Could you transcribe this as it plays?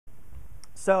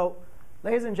So,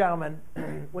 ladies and gentlemen,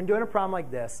 when doing a problem like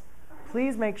this,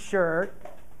 please make sure,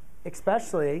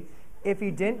 especially if you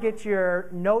didn't get your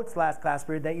notes last class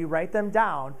period, that you write them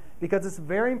down, because it's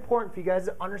very important for you guys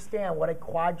to understand what a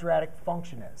quadratic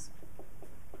function is.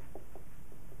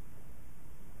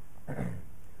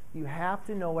 You have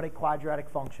to know what a quadratic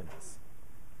function is.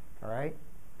 All right?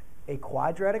 A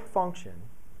quadratic function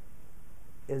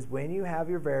is when you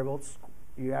have your variables,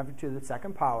 you have it to the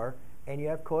second power, and you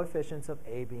have coefficients of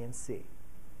a, b, and c.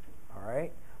 All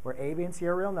right? Where a, b, and c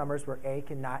are real numbers, where a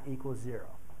cannot equal 0.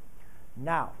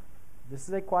 Now, this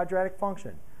is a quadratic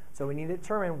function. So we need to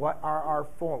determine what are our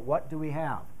form. What do we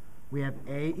have? We have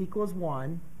a equals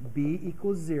 1, b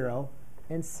equals 0,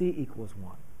 and c equals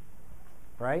 1.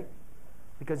 Right?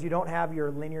 Because you don't have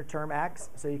your linear term x,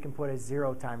 so you can put a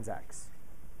 0 times x.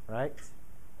 Right?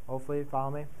 Hopefully you follow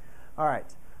me. All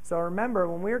right. So remember,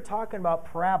 when we were talking about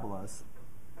parabolas,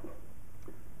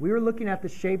 we were looking at the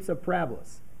shapes of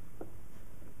parabolas.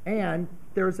 And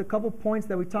there's a couple points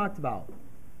that we talked about.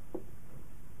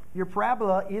 Your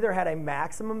parabola either had a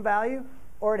maximum value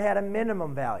or it had a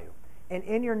minimum value. And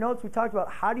in your notes, we talked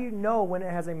about how do you know when it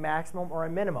has a maximum or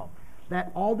a minimum.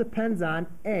 That all depends on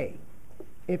a.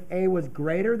 If a was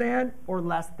greater than or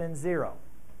less than 0.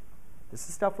 This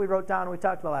is stuff we wrote down and we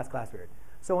talked about last class period.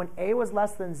 So when a was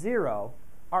less than 0,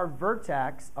 our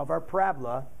vertex of our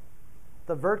parabola,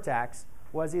 the vertex,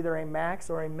 was either a max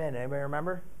or a min. Anybody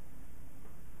remember?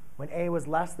 When a was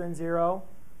less than 0,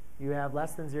 you have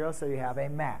less than 0, so you have a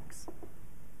max.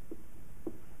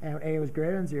 And when a was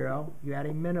greater than 0, you had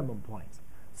a minimum point.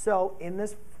 So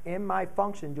in my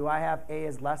function, do I have a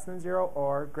is less than 0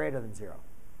 or greater than 0?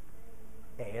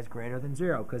 A is greater than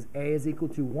 0, because a is equal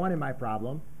to 1 in my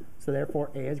problem. So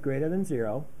therefore, a is greater than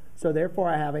 0. So therefore,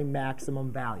 I have a maximum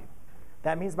value.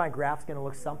 That means my graph's going to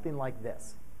look something like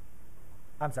this.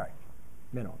 I'm sorry,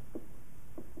 minimum.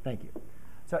 Thank you.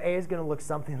 So a is going to look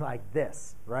something like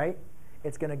this, right?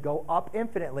 It's going to go up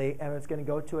infinitely, and it's going to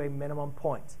go to a minimum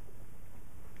point.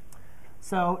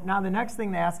 So now the next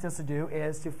thing they asked us to do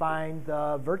is to find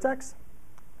the vertex.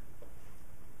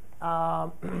 I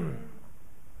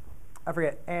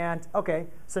forget. And OK,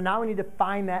 so now we need to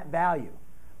find that value.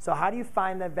 So how do you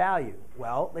find that value?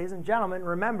 Well, ladies and gentlemen,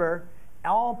 remember,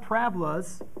 all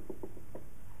parabolas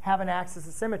have an axis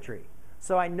of symmetry.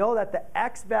 So I know that the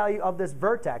x value of this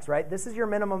vertex, right, this is your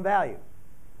minimum value.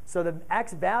 So the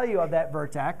x value of that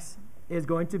vertex is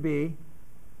going to be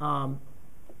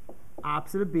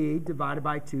opposite of b divided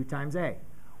by 2 times a.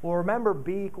 Well, remember,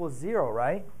 b equals 0,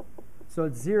 right? So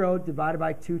it's 0 divided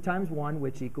by 2 times 1,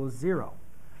 which equals 0.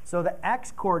 So the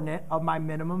x-coordinate of my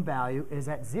minimum value is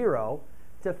at 0.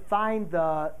 To find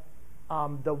the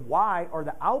y, or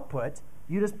the output,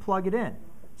 you just plug it in.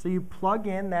 So you plug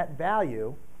in that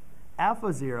value,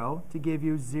 alpha 0, to give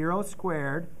you 0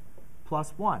 squared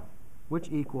plus 1, which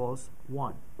equals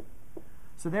 1.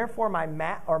 So therefore,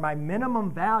 my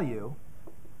minimum value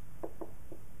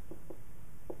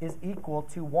is equal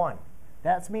to 1.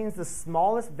 That means the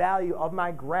smallest value of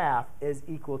my graph is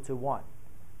equal to 1.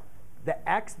 The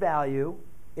x value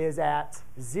is at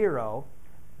 0,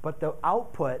 but the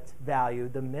output value,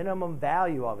 the minimum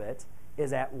value of it,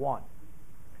 is at 1.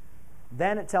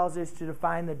 Then it tells us to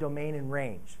define the domain and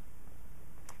range.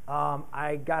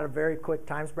 I got a very quick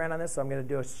time span on this, so I'm going to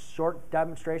do a short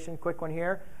demonstration, quick one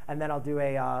here, and then I'll do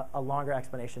a longer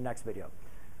explanation next video.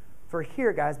 For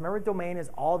here, guys, remember domain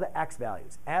is all the x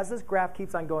values. As this graph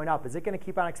keeps on going up, is it going to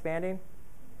keep on expanding?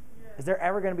 Yeah. Is there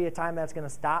ever going to be a time that's going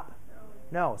to stop?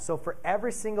 No. So for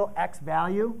every single x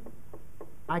value,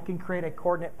 I can create a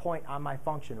coordinate point on my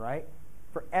function, right?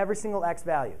 For every single x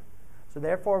value. So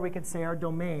therefore, we can say our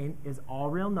domain is all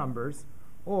real numbers,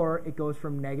 or it goes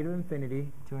from negative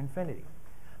infinity to infinity.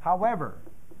 However,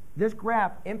 this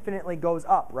graph infinitely goes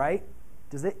up, right?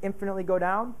 Does it infinitely go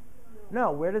down?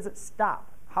 No. Where does it stop?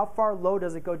 How far low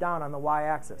does it go down on the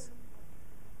y-axis?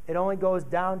 It only goes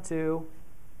down to,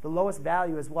 the lowest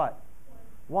value is what?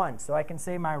 1. So I can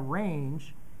say my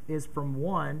range is from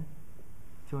 1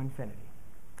 to infinity.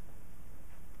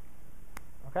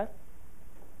 OK?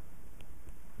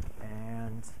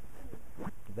 And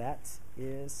that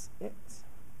is it.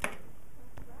 There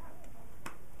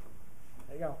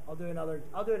you go. I'll do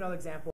another example.